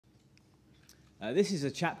This is a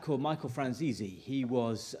chap called Michael Franzese. He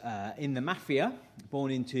was in the mafia, born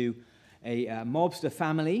into a mobster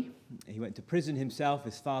family. He went to prison himself.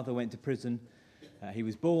 His father went to prison. He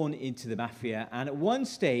was born into the mafia. And at one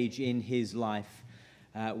stage in his life,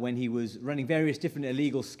 when he was running various different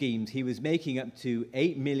illegal schemes, he was making up to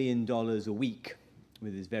 $8 million a week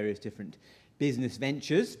with his various different business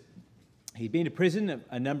ventures. He'd been to prison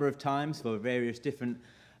a number of times for various different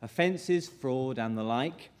offenses, fraud and the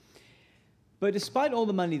like. But despite all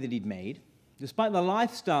the money that he'd made, despite the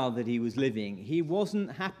lifestyle that he was living, he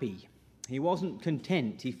wasn't happy. He wasn't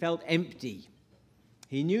content. He felt empty.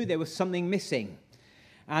 He knew there was something missing.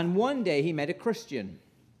 And one day he met a Christian.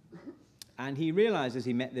 And he realized as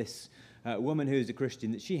he met this woman who was a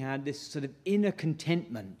Christian that she had this sort of inner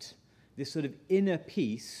contentment, this sort of inner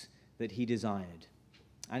peace that he desired.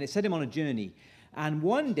 And it set him on a journey. And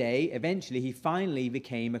one day, eventually, he finally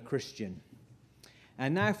became a Christian.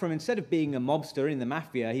 And now instead of being a mobster in the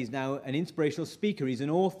mafia, he's now an inspirational speaker. He's an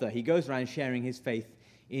author. He goes around sharing his faith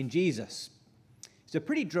in Jesus. It's a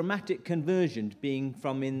pretty dramatic conversion, being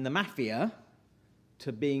from in the mafia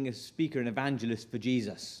to being a speaker and evangelist for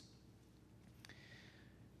Jesus.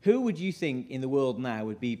 Who would you think in the world now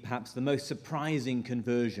would be perhaps the most surprising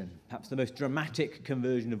conversion, perhaps the most dramatic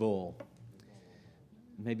conversion of all?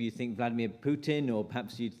 Maybe you think Vladimir Putin, or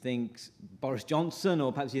perhaps you'd think Boris Johnson,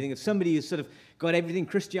 or perhaps you think of somebody who's sort of got everything,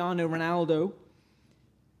 Cristiano Ronaldo.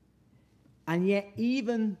 And yet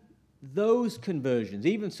even those conversions,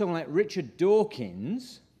 even someone like Richard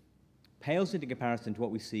Dawkins, pales into comparison to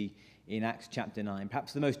what we see in Acts chapter 9.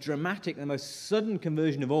 Perhaps the most dramatic, the most sudden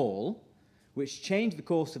conversion of all, which changed the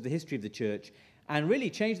course of the history of the church and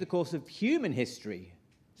really changed the course of human history,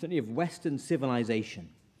 certainly of Western civilization.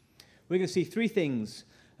 We're going to see three things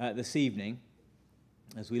this evening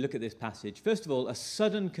as we look at this passage. First of all, a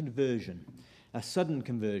sudden conversion. A sudden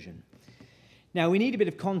conversion. Now, we need a bit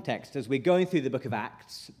of context as we're going through the book of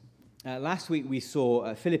Acts. Last week we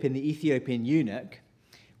saw Philip and the Ethiopian eunuch.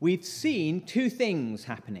 We've seen two things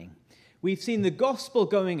happening. We've seen the gospel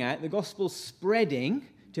going out, the gospel spreading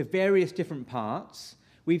to various different parts.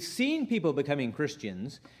 We've seen people becoming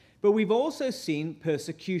Christians, but we've also seen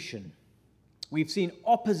persecution. We've seen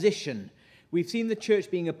opposition. We've seen the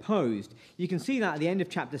church being opposed. You can see that at the end of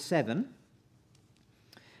chapter 7.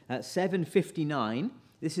 At 7:59,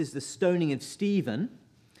 this is the stoning of Stephen.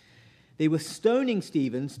 They were stoning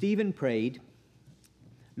Stephen. Stephen prayed,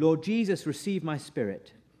 "Lord Jesus, receive my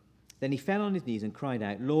spirit." Then he fell on his knees and cried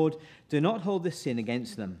out, "Lord, do not hold this sin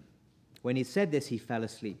against them." When he said this, he fell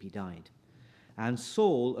asleep. He died. And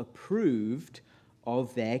Saul approved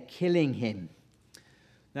of their killing him.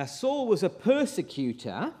 Now, Saul was a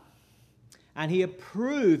persecutor, and he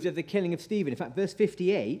approved of the killing of Stephen. In fact, verse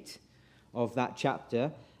 58 of that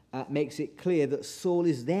chapter makes it clear that Saul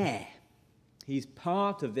is there. He's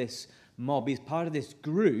part of this mob. He's part of this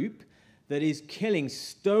group that is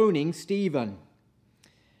stoning Stephen.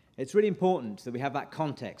 It's really important that we have that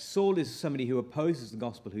context. Saul is somebody who opposes the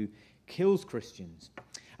gospel, who kills Christians.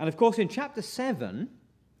 And of course, in chapter 7,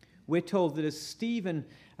 we're told that as Stephen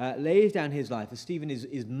lays down his life, as Stephen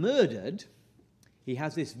is murdered, he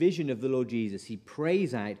has this vision of the Lord Jesus. He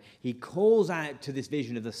prays out, he calls out to this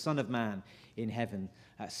vision of the Son of Man in heaven,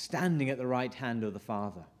 standing at the right hand of the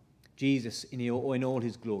Father, Jesus in all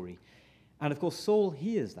his glory. And of course, Saul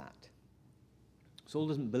hears that. Saul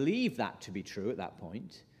doesn't believe that to be true at that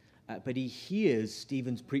point, but he hears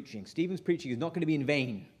Stephen's preaching. Stephen's preaching is not going to be in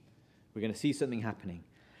vain. We're going to see something happening.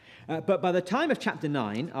 But by the time of chapter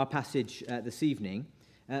 9, our passage this evening,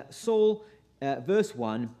 Saul, verse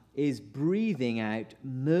 1, is breathing out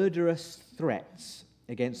murderous threats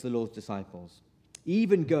against the Lord's disciples,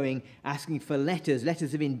 even asking for letters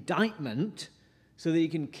of indictment, so that he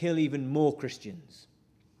can kill even more Christians.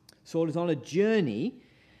 Saul is on a journey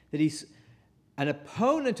that he's an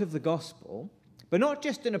opponent of the gospel, but not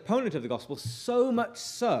just an opponent of the gospel, so much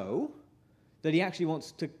so that he actually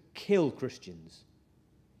wants to kill Christians.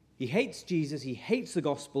 He hates Jesus, he hates the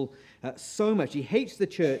gospel so much, he hates the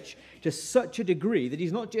church to such a degree that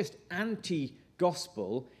he's not just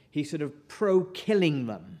anti-gospel, he's sort of pro-killing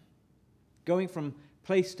them, going from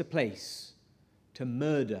place to place to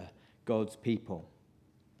murder God's people.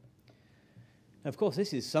 Of course,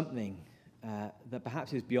 this is something that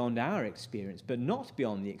perhaps is beyond our experience, but not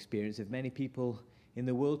beyond the experience of many people in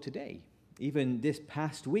the world today. Even this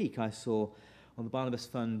past week, I saw on the Barnabas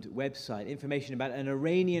Fund website information about an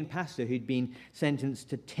Iranian pastor who'd been sentenced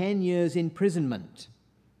to 10 years imprisonment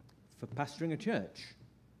for pastoring a church,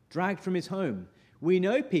 dragged from his home. We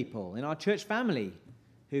know people in our church family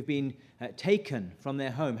who've been taken from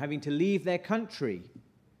their home, having to leave their country.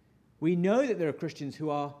 We know that there are Christians who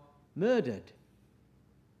are murdered.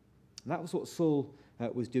 And that was what Saul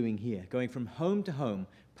was doing here, going from home to home,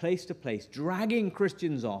 place to place, dragging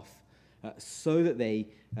Christians off so that they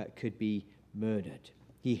could be murdered.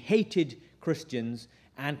 He hated Christians,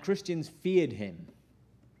 and Christians feared him.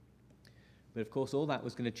 But of course, all that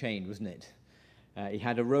was going to change, wasn't it? He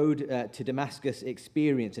had a road to Damascus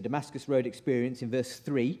experience, a Damascus road experience in verse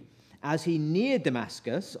 3. As he neared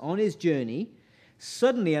Damascus on his journey,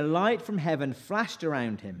 suddenly a light from heaven flashed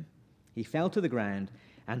around him. He fell to the ground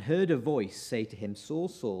and heard a voice say to him, Saul,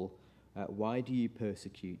 Saul, why do you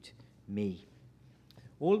persecute me?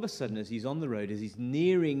 All of a sudden, as he's on the road, as he's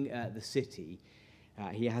nearing the city,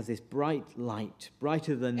 he has this bright light,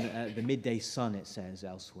 brighter than the midday sun, it says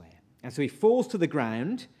elsewhere. And so he falls to the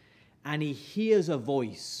ground, and he hears a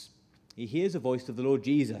voice. He hears a voice of the Lord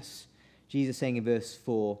Jesus. Jesus saying in verse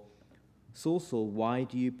 4, Saul, Saul, why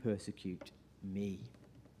do you persecute me?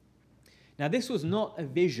 Now, this was not a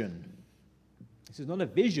vision. This is not a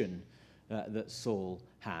vision that Saul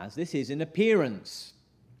has. This is an appearance.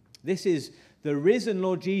 This is the risen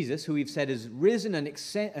Lord Jesus, who we've said has risen and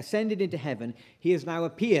ascended into heaven. He has now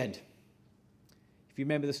appeared. If you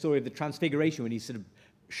remember the story of the Transfiguration, when he's sort of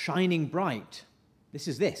shining bright, this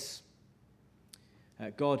is this.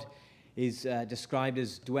 God is described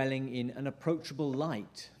as dwelling in an approachable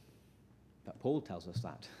light. But Paul tells us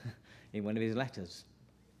that in one of his letters.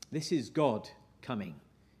 This is God coming,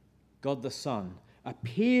 God the Son,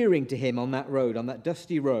 appearing to him on that road, on that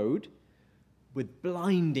dusty road, with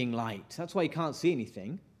blinding light. That's why he can't see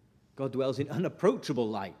anything. God dwells in unapproachable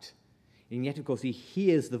light. And yet, of course, he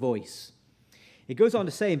hears the voice. It goes on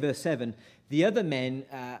to say in verse 7, the other men,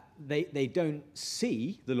 they don't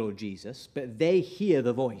see the Lord Jesus, but they hear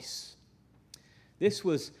the voice. This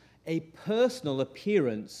was a personal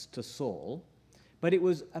appearance to Saul, but it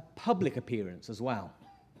was a public appearance as well.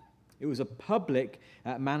 It was a public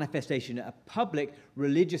manifestation, a public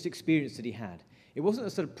religious experience that he had. It wasn't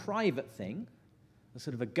a sort of private thing, a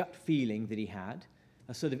sort of a gut feeling that he had,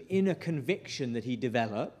 a sort of inner conviction that he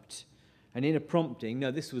developed, an inner prompting.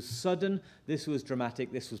 No, this was sudden, this was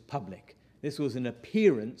dramatic, this was public. This was an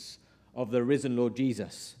appearance of the risen Lord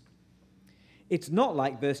Jesus. It's not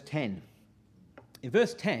like verse 10. In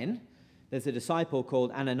verse 10, there's a disciple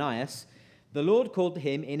called Ananias. The Lord called to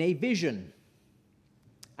him in a vision.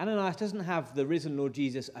 Ananias doesn't have the risen Lord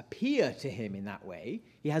Jesus appear to him in that way.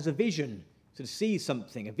 He has a vision, sort of sees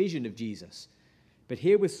something, a vision of Jesus. But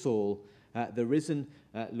here with Saul, the risen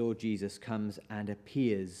Lord Jesus comes and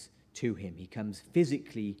appears to him. He comes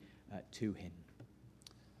physically to him.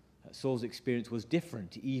 Saul's experience was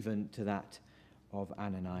different even to that of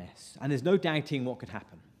Ananias. And there's no doubting what could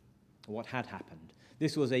happen, or what had happened.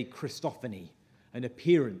 This was a Christophany, an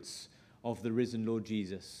appearance of the risen Lord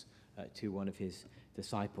Jesus to one of his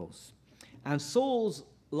disciples. And Saul's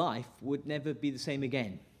life would never be the same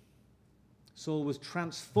again. Saul was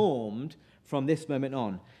transformed from this moment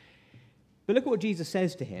on. But look at what Jesus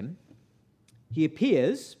says to him. He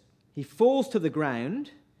appears, he falls to the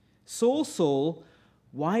ground. Saul, Saul,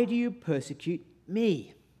 why do you persecute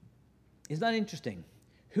me? Isn't that interesting?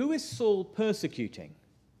 Who is Saul persecuting?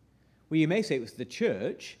 Well, you may say it was the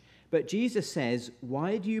church, but Jesus says,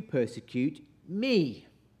 why do you persecute me?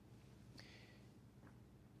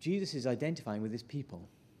 Jesus is identifying with his people.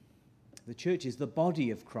 The church is the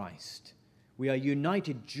body of Christ. We are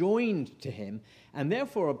united, joined to him, and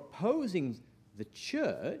therefore opposing the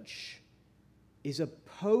church is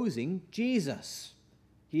opposing Jesus.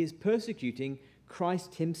 He is persecuting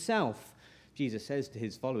Christ himself. Jesus says to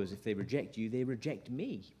his followers, if they reject you, they reject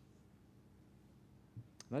me.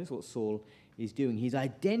 That is what Saul is doing. He's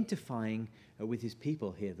identifying with his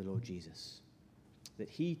people here, the Lord Jesus. That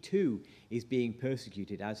he too is being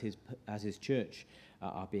persecuted as his church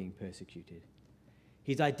are being persecuted.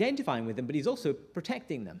 He's identifying with them, but he's also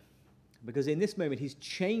protecting them. Because in this moment, he's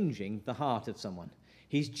changing the heart of someone.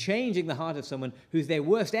 He's changing the heart of someone who's their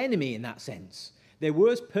worst enemy in that sense. Their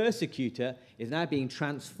worst persecutor is now being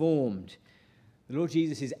transformed. The Lord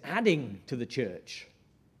Jesus is adding to the church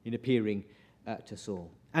in appearing to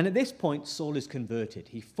Saul. And at this point, Saul is converted.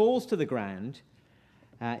 He falls to the ground.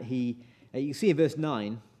 You see in verse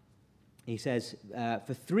 9, he says,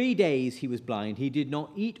 for 3 days he was blind. He did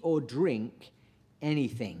not eat or drink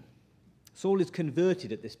anything. Saul is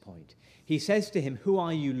converted at this point. He says to him, who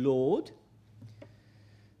are you, Lord?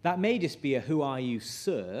 That may just be a who are you,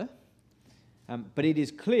 sir? But it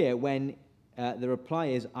is clear when the reply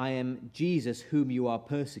is, I am Jesus whom you are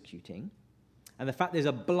persecuting. And the fact there's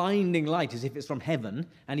a blinding light as if it's from heaven,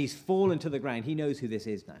 and he's fallen to the ground, he knows who this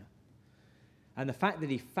is now. And the fact that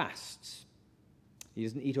he fasts, he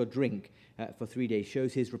doesn't eat or drink for 3 days,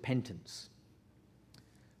 shows his repentance.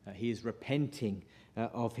 He is repenting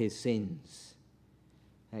of his sins.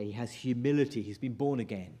 He has humility. He's been born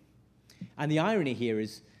again. And the irony here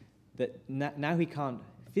is that now he can't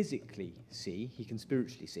physically see, he can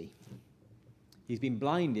spiritually see. He's been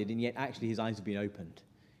blinded, and yet actually his eyes have been opened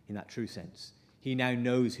in that true sense. He now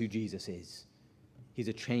knows who Jesus is. He's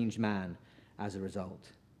a changed man as a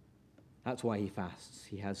result. That's why he fasts.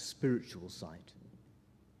 He has spiritual sight.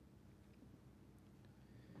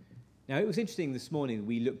 Now, it was interesting this morning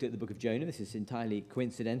we looked at the book of Jonah. This is entirely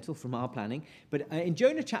coincidental from our planning. But in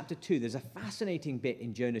Jonah chapter 2, there's a fascinating bit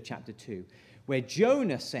in Jonah chapter 2 where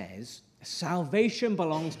Jonah says, salvation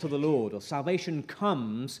belongs to the Lord, or salvation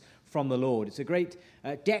comes from the Lord. It's a great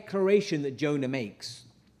declaration that Jonah makes.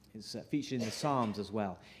 It's featured in the Psalms as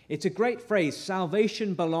well. It's a great phrase,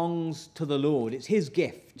 salvation belongs to the Lord. It's his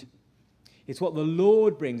gift. It's what the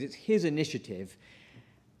Lord brings. It's his initiative.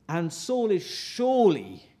 And Saul is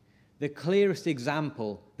surely the clearest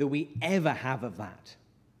example that we ever have of that.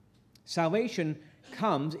 Salvation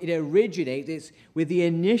comes, it originates, it's with the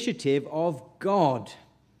initiative of God.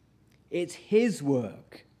 It's his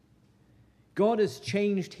work. God has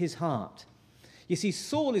changed his heart. You see,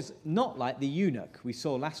 Saul is not like the eunuch we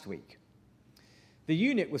saw last week. The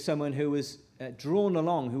eunuch was someone who was drawn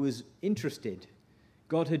along, who was interested.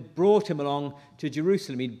 God had brought him along to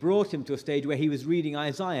Jerusalem. He'd brought him to a stage where he was reading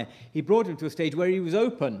Isaiah. He brought him to a stage where he was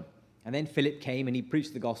open. And then Philip came and he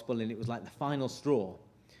preached the gospel, and it was like the final straw.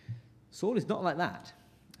 Saul is not like that.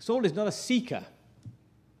 Saul is not a seeker.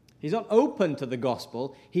 He's not open to the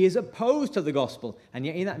gospel. He is opposed to the gospel. And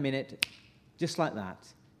yet in that minute, just like that,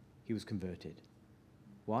 he was converted.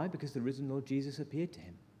 Why? Because the risen Lord Jesus appeared to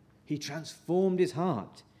him. He transformed his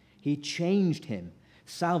heart. He changed him.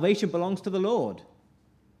 Salvation belongs to the Lord.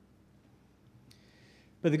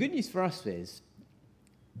 But the good news for us is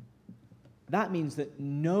that means that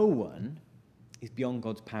no one is beyond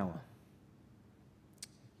God's power.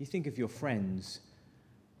 You think of your friends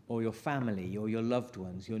or your family or your loved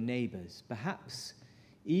ones, your neighbors, perhaps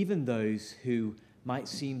even those who might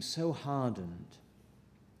seem so hardened,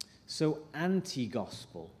 so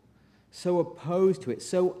anti-gospel, so opposed to it,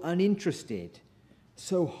 so uninterested,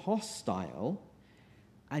 so hostile,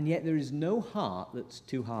 and yet there is no heart that's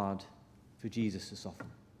too hard for Jesus to soften.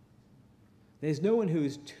 There's no one who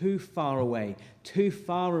is too far away, too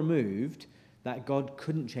far removed, that God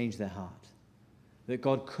couldn't change their heart, that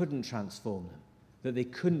God couldn't transform them, that they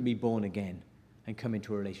couldn't be born again and come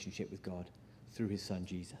into a relationship with God through his son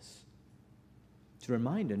Jesus. It's a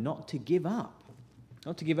reminder not to give up,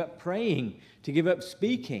 not to give up praying, to give up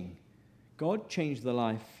speaking. God changed the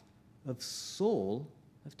life of Saul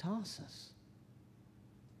of Tarsus,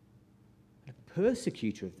 a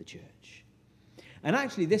persecutor of the church. And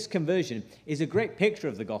actually, this conversion is a great picture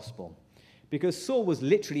of the gospel, because Saul was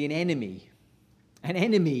literally an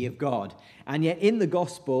enemy of God. And yet in the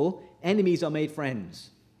gospel, enemies are made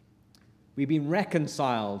friends. We've been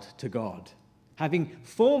reconciled to God. Having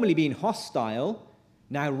formerly been hostile,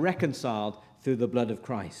 now reconciled through the blood of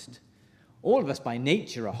Christ. All of us by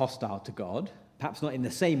nature are hostile to God, perhaps not in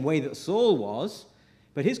the same way that Saul was,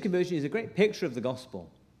 but his conversion is a great picture of the gospel.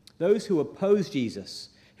 Those who oppose Jesus,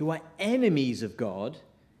 who are enemies of God,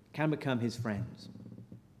 can become his friends,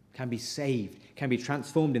 can be saved, can be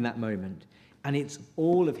transformed in that moment. And it's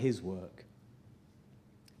all of his work.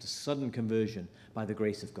 It's a sudden conversion by the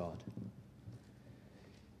grace of God.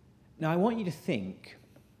 Now, I want you to think,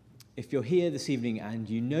 if you're here this evening and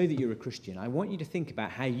you know that you're a Christian, I want you to think about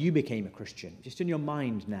how you became a Christian, just in your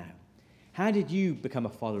mind now. How did you become a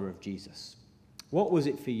follower of Jesus? What was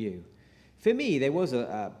it for you? For me, there was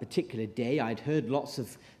a particular day. I'd heard lots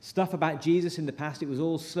of stuff about Jesus in the past. It was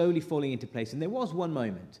all slowly falling into place. And there was one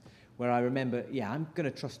moment where I remember, I'm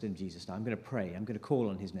going to trust in Jesus now. I'm going to pray. I'm going to call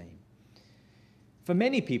on his name. For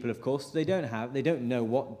many people, of course, they don't know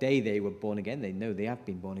what day they were born again. They know they have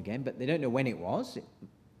been born again, but they don't know when it was. It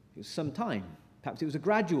was some time. Perhaps it was a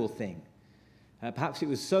gradual thing. Perhaps it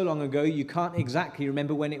was so long ago you can't exactly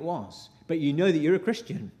remember when it was. But you know that you're a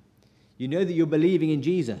Christian. You know that you're believing in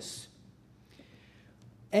Jesus.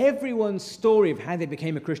 Everyone's story of how they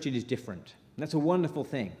became a Christian is different. And that's a wonderful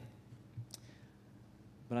thing.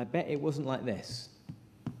 But I bet it wasn't like this.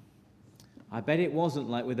 I bet it wasn't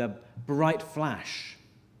like with a bright flash,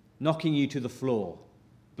 knocking you to the floor,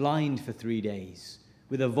 blind for 3 days,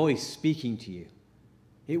 with a voice speaking to you.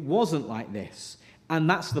 It wasn't like this. And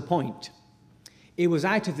that's the point. It was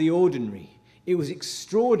out of the ordinary. It was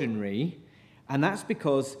extraordinary. And that's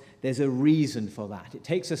because there's a reason for that. It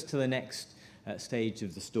takes us to the next stage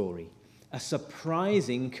of the story. A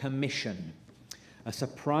surprising commission. A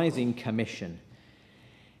surprising commission.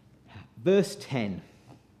 Verse 10.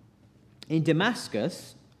 In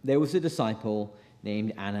Damascus, there was a disciple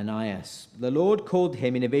named Ananias. The Lord called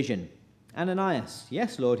him in a vision. Ananias.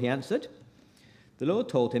 Yes, Lord, he answered. The Lord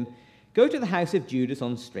told him, go to the house of Judas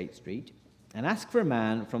on Straight Street and ask for a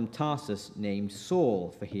man from Tarsus named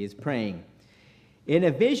Saul, for he is praying. In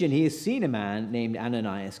a vision he has seen a man named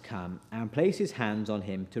Ananias come and place his hands on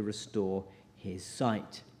him to restore his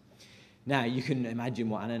sight. Now, you can imagine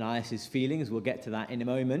what Ananias is feeling, as we'll get to that in a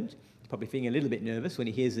moment. He's probably feeling a little bit nervous when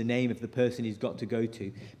he hears the name of the person he's got to go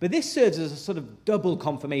to. But this serves as a sort of double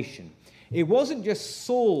confirmation. It wasn't just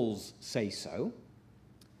Saul's say-so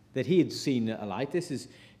that he had seen a light. This is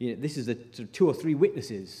the sort of 2 or 3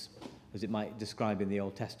 witnesses, as it might describe in the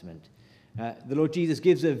Old Testament. The Lord Jesus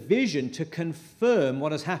gives a vision to confirm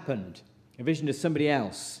what has happened, a vision to somebody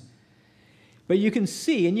else. But you can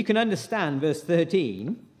see and you can understand, verse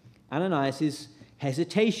 13, Ananias'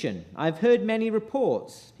 hesitation. I've heard many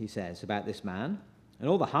reports, he says, about this man and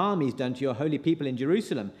all the harm he's done to your holy people in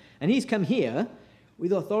Jerusalem. And he's come here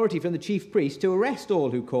with authority from the chief priest to arrest all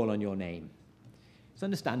who call on your name. It's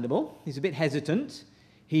understandable. He's a bit hesitant.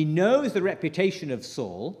 He knows the reputation of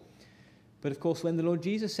Saul. But of course, when the Lord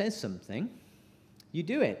Jesus says something, you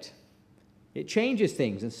do it. It changes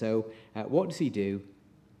things. And so what does he do?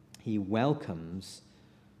 He welcomes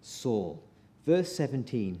Saul. Verse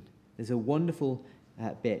 17. There's a wonderful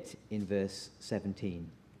bit in verse 17.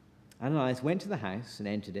 Ananias went to the house and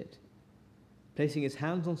entered it. Placing his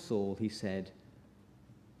hands on Saul, he said,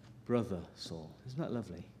 Brother Saul. Isn't that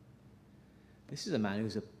lovely? This is a man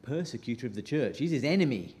who's a persecutor of the church. He's his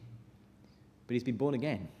enemy. But he's been born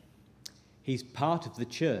again. He's part of the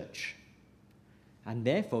church. And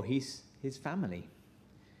therefore, he's his family.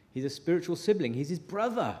 He's a spiritual sibling. He's his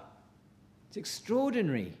brother. It's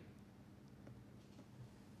extraordinary.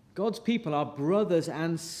 God's people are brothers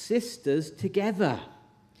and sisters together.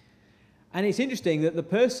 And it's interesting that the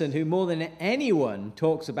person who more than anyone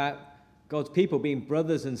talks about God's people being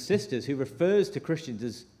brothers and sisters, who refers to Christians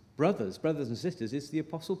as brothers and sisters, is the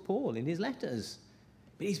Apostle Paul in his letters.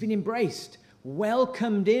 But he's been embraced,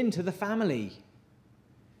 welcomed into the family.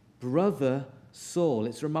 Brother Saul.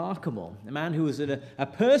 It's remarkable. A man who was a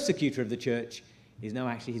persecutor of the church is now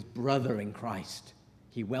actually his brother in Christ.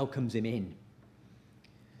 He welcomes him in.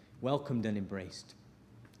 Welcomed and embraced.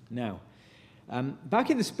 Now,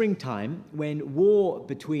 back in the springtime, when war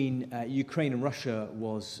between Ukraine and Russia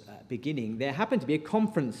was beginning, there happened to be a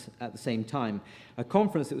conference at the same time, a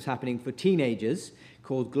conference that was happening for teenagers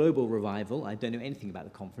called Global Revival. I don't know anything about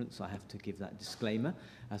the conference, so I have to give that disclaimer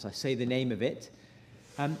as I say the name of it.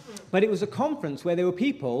 But it was a conference where there were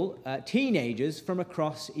people, teenagers from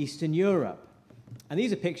across Eastern Europe. And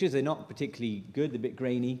these are pictures, they're not particularly good, they're a bit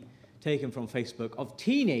grainy, taken from Facebook, of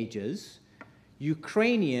teenagers,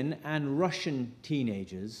 Ukrainian and Russian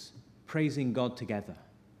teenagers, praising God together.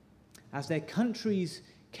 As their countries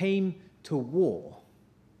came to war,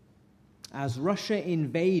 as Russia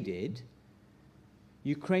invaded,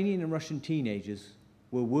 Ukrainian and Russian teenagers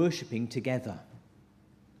were worshipping together,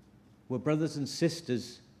 were brothers and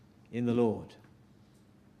sisters in the Lord,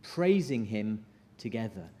 praising him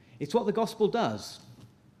together. It's what the gospel does.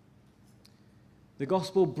 The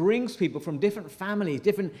gospel brings people from different families,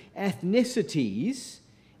 different ethnicities,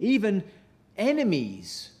 even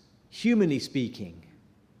enemies, humanly speaking,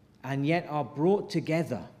 and yet are brought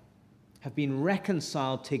together, have been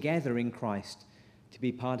reconciled together in Christ to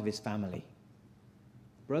be part of his family.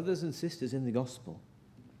 Brothers and sisters in the gospel.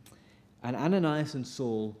 And Ananias and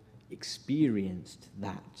Saul experienced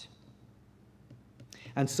that.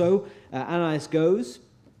 And so Ananias goes,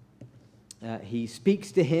 he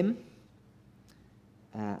speaks to him.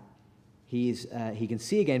 He can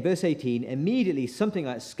see again, verse 18, immediately something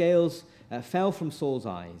like scales fell from Saul's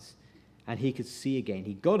eyes, and he could see again.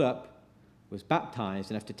 He got up, was baptized,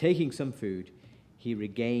 and after taking some food, he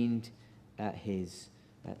regained his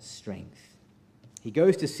strength. He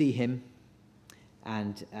goes to see him,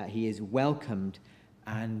 and he is welcomed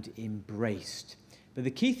and embraced. But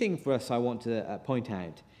the key thing for us I want to point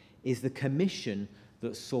out is the commission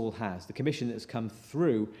that Saul has, the commission that's come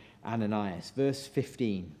through Ananias. Verse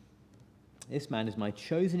 15, this man is my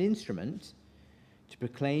chosen instrument to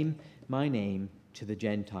proclaim my name to the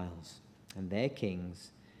Gentiles and their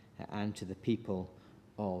kings and to the people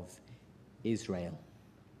of Israel.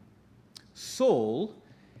 Saul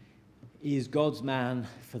is God's man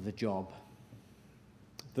for the job.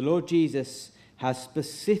 The Lord Jesus has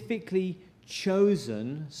specifically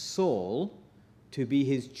chosen Saul to be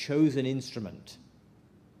his chosen instrument,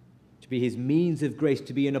 to be his means of grace,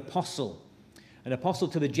 to be an apostle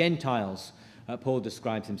to the Gentiles, Paul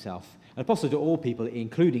describes himself. An apostle to all people,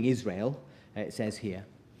 including Israel, it says here.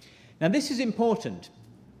 Now, this is important.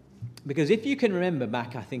 Because if you can remember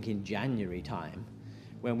back, I think, in January time,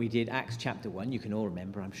 when we did Acts chapter 1, you can all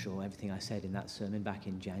remember, I'm sure, everything I said in that sermon back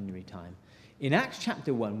in January time. In Acts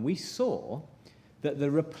chapter 1, we saw that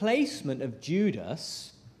the replacement of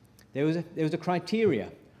Judas, there was a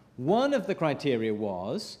criteria. One of the criteria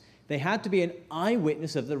was they had to be an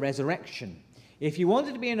eyewitness of the resurrection. If you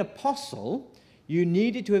wanted to be an apostle, you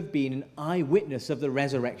needed to have been an eyewitness of the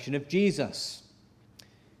resurrection of Jesus.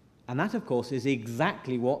 And that, of course, is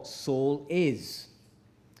exactly what Saul is.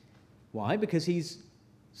 Why? Because he's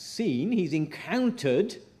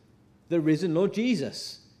encountered the risen Lord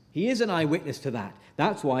Jesus. He is an eyewitness to that.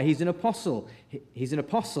 That's why he's an apostle. He's an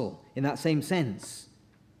apostle in that same sense.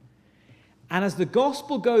 And as the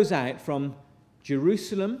gospel goes out from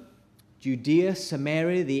Jerusalem, Judea,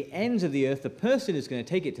 Samaria, the ends of the earth, the person who's going to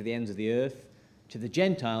take it to the ends of the earth, to the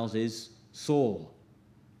Gentiles, is Saul.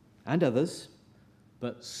 And others,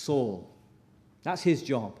 but Saul. That's his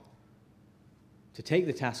job. To take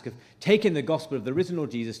the task of taking the gospel of the risen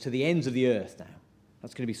Lord Jesus to the ends of the earth now.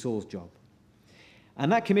 That's going to be Saul's job.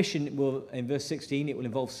 And that commission will, in verse 16, it will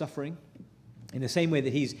involve suffering. In the same way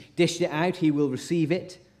that he's dished it out, he will receive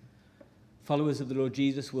it. Followers of the Lord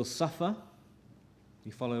Jesus will suffer.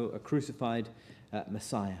 You follow a crucified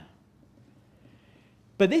Messiah.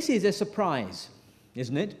 But this is a surprise,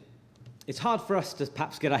 isn't it? It's hard for us to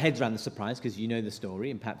perhaps get our heads around the surprise because you know the story,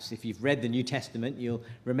 and perhaps if you've read the New Testament, you'll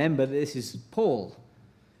remember that this is Paul.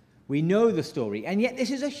 We know the story, and yet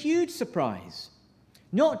this is a huge surprise.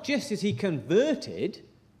 Not just is he converted,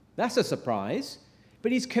 that's a surprise,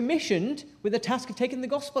 but he's commissioned with the task of taking the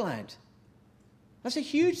gospel out. That's a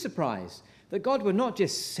huge surprise, that God would not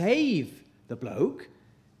just save the bloke,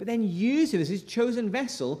 but then use him as his chosen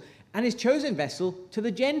vessel, and his chosen vessel to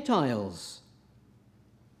the Gentiles.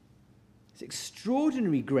 It's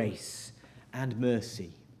extraordinary grace and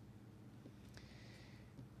mercy.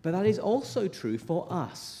 But that is also true for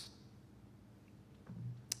us.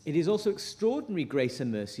 It is also extraordinary grace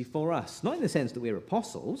and mercy for us, not in the sense that we're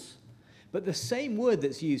apostles, but the same word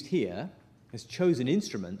that's used here as chosen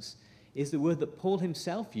instruments is the word that Paul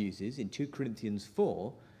himself uses in 2 Corinthians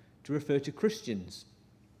 4 to refer to Christians.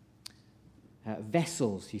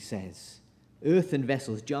 Vessels, he says, earthen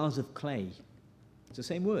vessels, jars of clay. It's the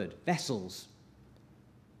same word, vessels.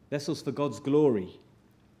 Vessels for God's glory.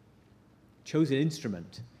 Chosen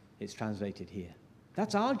instrument, it's translated here.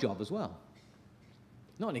 That's our job as well.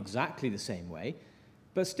 Not in exactly the same way,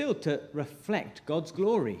 but still to reflect God's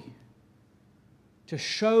glory. To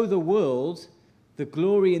show the world the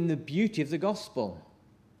glory and the beauty of the gospel.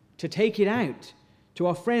 To take it out to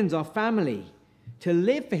our friends, our family. To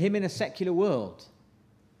live for him in a secular world.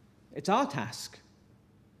 It's our task,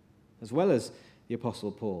 as well as the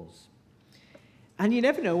Apostle Paul's. And you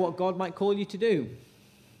never know what God might call you to do.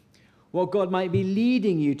 What God might be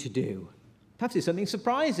leading you to do. Perhaps it's something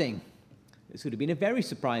surprising. This would have been a very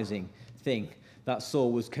surprising thing that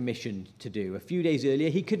Saul was commissioned to do. A few days earlier,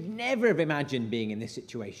 he could never have imagined being in this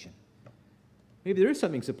situation. Maybe there is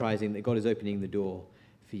something surprising that God is opening the door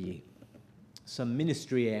for you. Some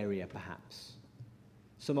ministry area, perhaps.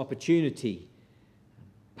 Some opportunity.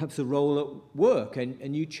 Perhaps a role at work, a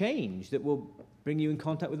new change that will bring you in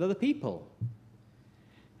contact with other people.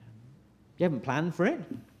 You haven't planned for it.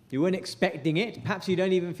 You weren't expecting it. Perhaps you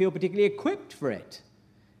don't even feel particularly equipped for it.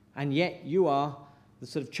 And yet you are the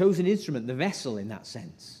sort of chosen instrument, the vessel in that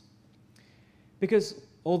sense. Because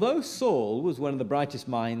although Saul was one of the brightest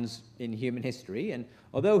minds in human history, and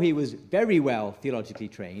although he was very well theologically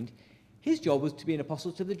trained, his job was to be an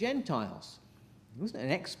apostle to the Gentiles. He wasn't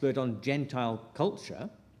an expert on Gentile culture.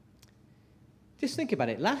 Just think about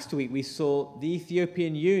it. Last week we saw the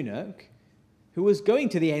Ethiopian eunuch who was going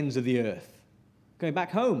to the ends of the earth, going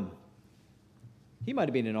back home. He might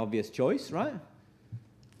have been an obvious choice, right?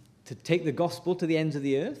 To take the gospel to the ends of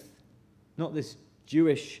the earth. Not this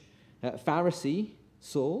Jewish Pharisee,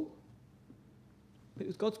 Saul. But it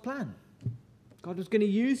was God's plan. God was going to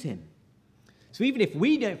use him. So even if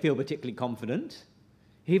we don't feel particularly confident,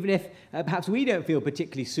 even if perhaps we don't feel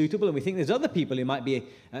particularly suitable and we think there's other people who might be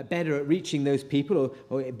better at reaching those people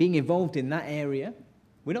or being involved in that area,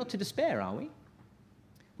 we're not to despair, are we?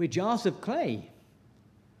 We're jars of clay.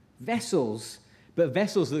 Vessels, but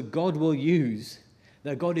vessels that God will use,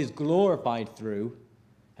 that God is glorified through,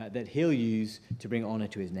 that he'll use to bring honor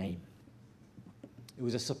to his name. It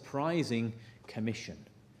was a surprising commission.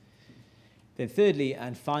 Then thirdly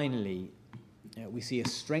and finally, we see a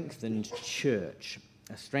strengthened church.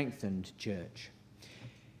 A strengthened church.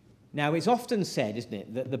 Now, it's often said, isn't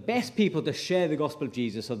it, that the best people to share the gospel of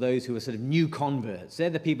Jesus are those who are sort of new converts. They're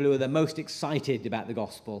the people who are the most excited about the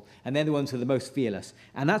gospel, and they're the ones who are the most fearless.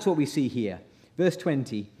 And that's what we see here. Verse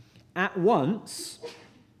 20, At once,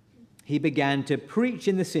 he began to preach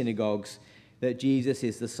in the synagogues that Jesus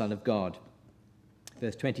is the Son of God.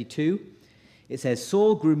 Verse 22, it says,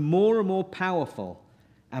 Saul grew more and more powerful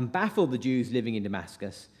and baffled the Jews living in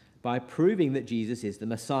Damascus by proving that Jesus is the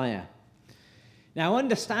Messiah. Now,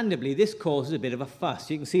 understandably, this causes a bit of a fuss.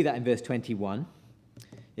 You can see that in verse 21.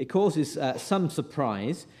 It causes some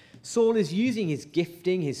surprise. Saul is using his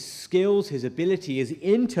gifting, his skills, his ability, his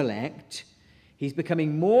intellect. He's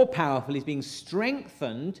becoming more powerful. He's being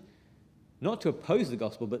strengthened, not to oppose the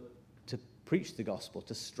gospel, but to preach the gospel,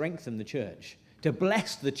 to strengthen the church, to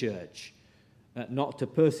bless the church, not to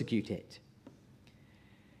persecute it.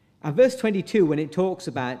 And verse 22, when it talks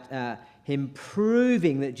about him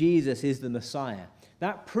proving that Jesus is the Messiah,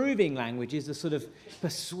 that proving language is the sort of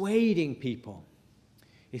persuading people.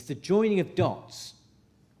 It's the joining of dots.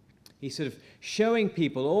 He's sort of showing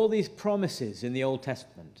people all these promises in the Old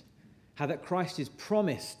Testament, how that Christ is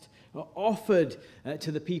promised or offered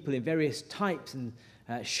to the people in various types and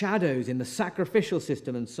shadows in the sacrificial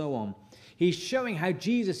system and so on. He's showing how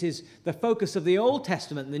Jesus is the focus of the Old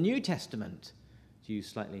Testament and the New Testament, to use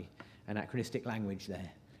slightly anachronistic language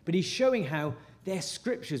there. But he's showing how their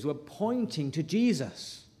scriptures were pointing to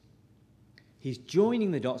Jesus. He's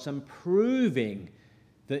joining the dots and proving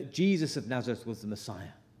that Jesus of Nazareth was the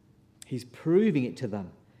Messiah. He's proving it to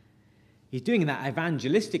them. He's doing that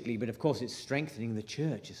evangelistically, but of course it's strengthening the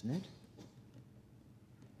church, isn't it?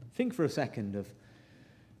 Think for a second of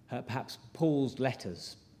perhaps Paul's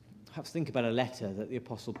letters. Perhaps think about a letter that the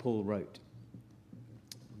Apostle Paul wrote.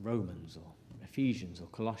 Romans or Ephesians or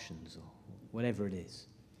Colossians or whatever it is.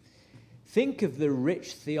 Think of the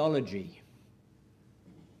rich theology.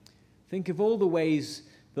 Think of all the ways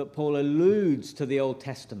that Paul alludes to the Old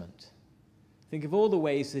Testament. Think of all the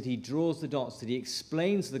ways that he draws the dots, that he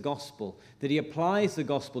explains the gospel, that he applies the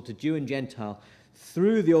gospel to Jew and Gentile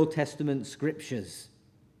through the Old Testament scriptures.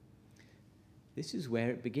 This is where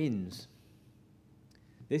it begins.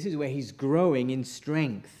 This is where he's growing in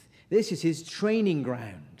strength. This is his training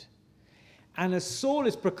ground. And as Saul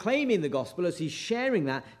is proclaiming the gospel, as he's sharing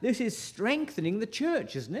that, this is strengthening the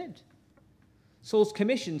church, isn't it? Saul's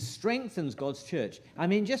commission strengthens God's church. I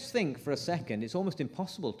mean, just think for a second, it's almost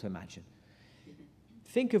impossible to imagine.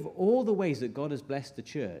 Think of all the ways that God has blessed the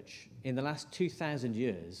church in the last 2,000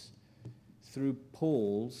 years through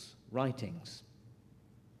Paul's writings.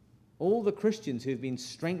 All the Christians who have been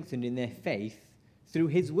strengthened in their faith through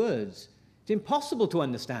his words. It's impossible to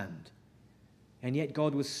understand. And yet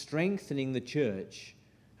God was strengthening the church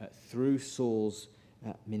through Saul's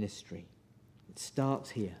ministry. It starts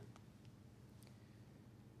here.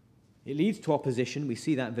 It leads to opposition. We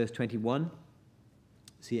see that in verse 21. We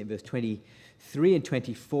see it in verse 23 and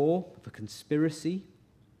 24 for conspiracy.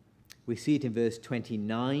 We see it in verse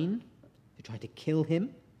 29. They try to kill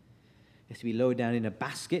him. He has to be lowered down in a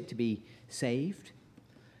basket to be saved.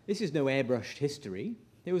 This is no airbrushed history.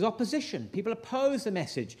 There was opposition. People opposed the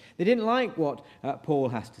message. They didn't like what Paul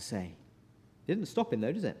has to say. It didn't stop him,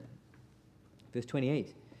 though, does it? Verse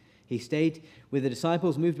 28. He stayed with the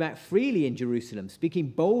disciples, moved back freely in Jerusalem, speaking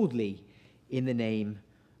boldly in the name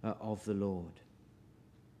of the Lord.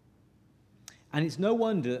 And it's no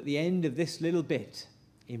wonder at the end of this little bit,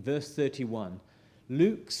 in verse 31,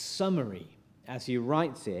 Luke's summary, as he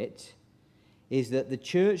writes it, is that the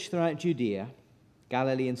church throughout Judea,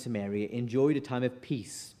 Galilee and Samaria enjoyed a time of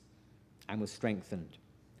peace and was strengthened.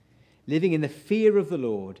 Living in the fear of the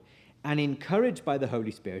Lord and encouraged by the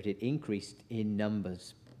Holy Spirit, it increased in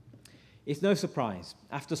numbers. It's no surprise.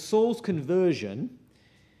 After Saul's conversion,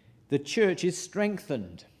 the church is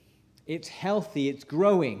strengthened. It's healthy, it's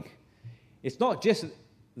growing. It's not just that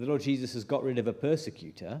the Lord Jesus has got rid of a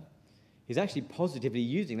persecutor. He's actually positively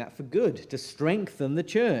using that for good, to strengthen the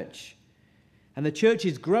church. And the church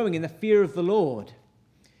is growing in the fear of the Lord.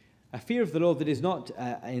 A fear of the Lord that is not,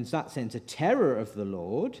 in that sense, a terror of the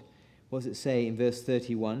Lord. What does it say in verse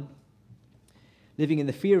 31? Living in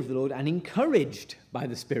the fear of the Lord and encouraged by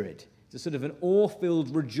the Spirit. It's a sort of an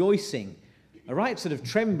awe-filled rejoicing. A right sort of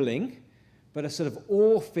trembling, but a sort of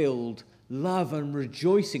awe-filled love and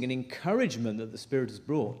rejoicing and encouragement that the Spirit has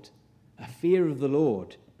brought. A fear of the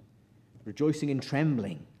Lord. Rejoicing and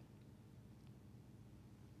trembling.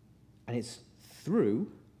 And it's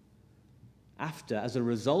through, after, as a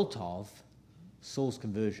result of Saul's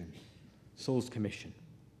conversion, Saul's commission.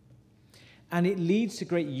 And it leads to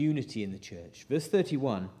great unity in the church. Verse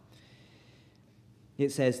 31,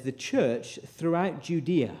 it says, the church throughout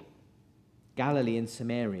Judea, Galilee and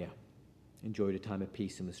Samaria enjoyed a time of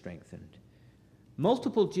peace and was strengthened.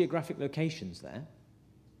 Multiple geographic locations there.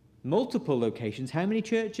 Multiple locations. How many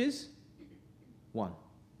churches? One.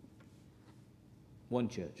 One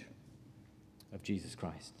church. of Jesus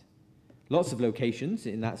Christ. Lots of locations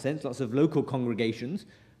in that sense, lots of local congregations,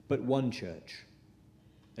 but one church,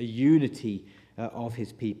 a unity of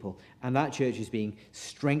his people. And that church is being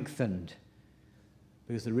strengthened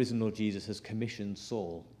because the risen Lord Jesus has commissioned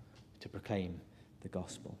Saul to proclaim the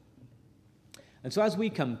gospel. And so as we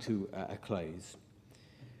come to a close,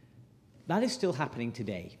 that is still happening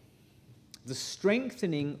today. The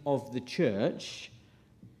strengthening of the church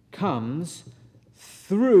comes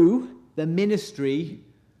through the ministry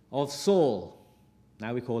of Saul.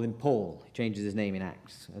 Now we call him Paul. He changes his name in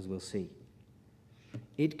Acts, as we'll see.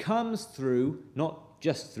 It comes through, not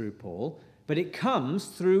just through Paul, but it comes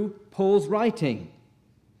through Paul's writing.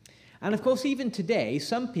 And of course, even today,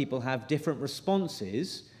 some people have different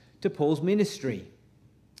responses to Paul's ministry.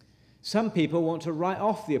 Some people want to write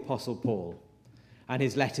off the Apostle Paul and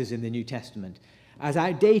his letters in the New Testament as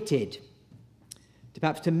outdated,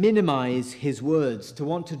 perhaps to minimize his words, to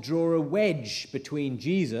want to draw a wedge between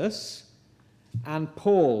Jesus and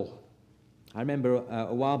Paul. I remember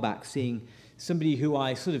a while back seeing somebody who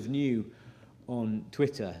I sort of knew on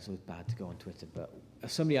Twitter. It's always bad to go on Twitter, but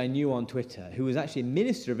somebody I knew on Twitter who was actually a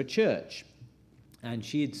minister of a church. And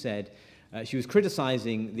she had said, she was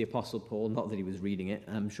criticizing the Apostle Paul, not that he was reading it,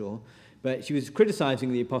 I'm sure, but she was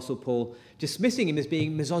criticizing the Apostle Paul, dismissing him as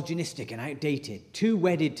being misogynistic and outdated, too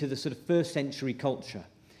wedded to the sort of first century culture.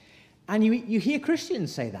 And you hear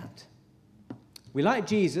Christians say that. We like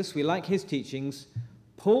Jesus, we like his teachings.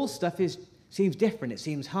 Paul's stuff seems different, it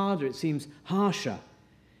seems harder, it seems harsher,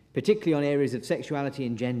 particularly on areas of sexuality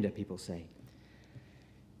and gender, people say.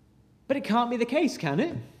 But it can't be the case, can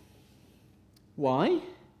it? Why?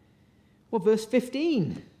 Well, verse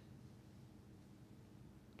 15.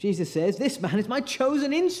 Jesus says, "This man is my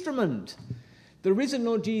chosen instrument." The risen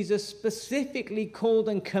Lord Jesus specifically called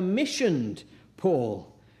and commissioned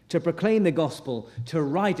Paul to proclaim the gospel, to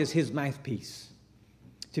write as his mouthpiece,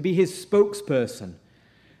 to be his spokesperson.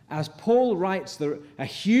 As Paul writes a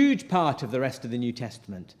huge part of the rest of the New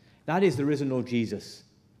Testament, that is the risen Lord Jesus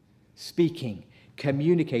speaking,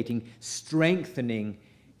 communicating, strengthening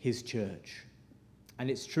his church. And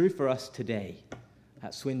it's true for us today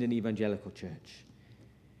at Swindon Evangelical Church.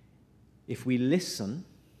 If we listen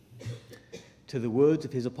to the words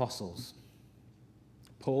of his apostles,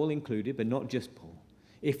 Paul included, but not just Paul,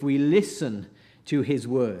 if we listen to his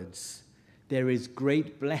words, there is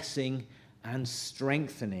great blessing and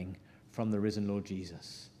strengthening from the risen Lord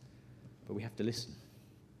Jesus. But we have to listen.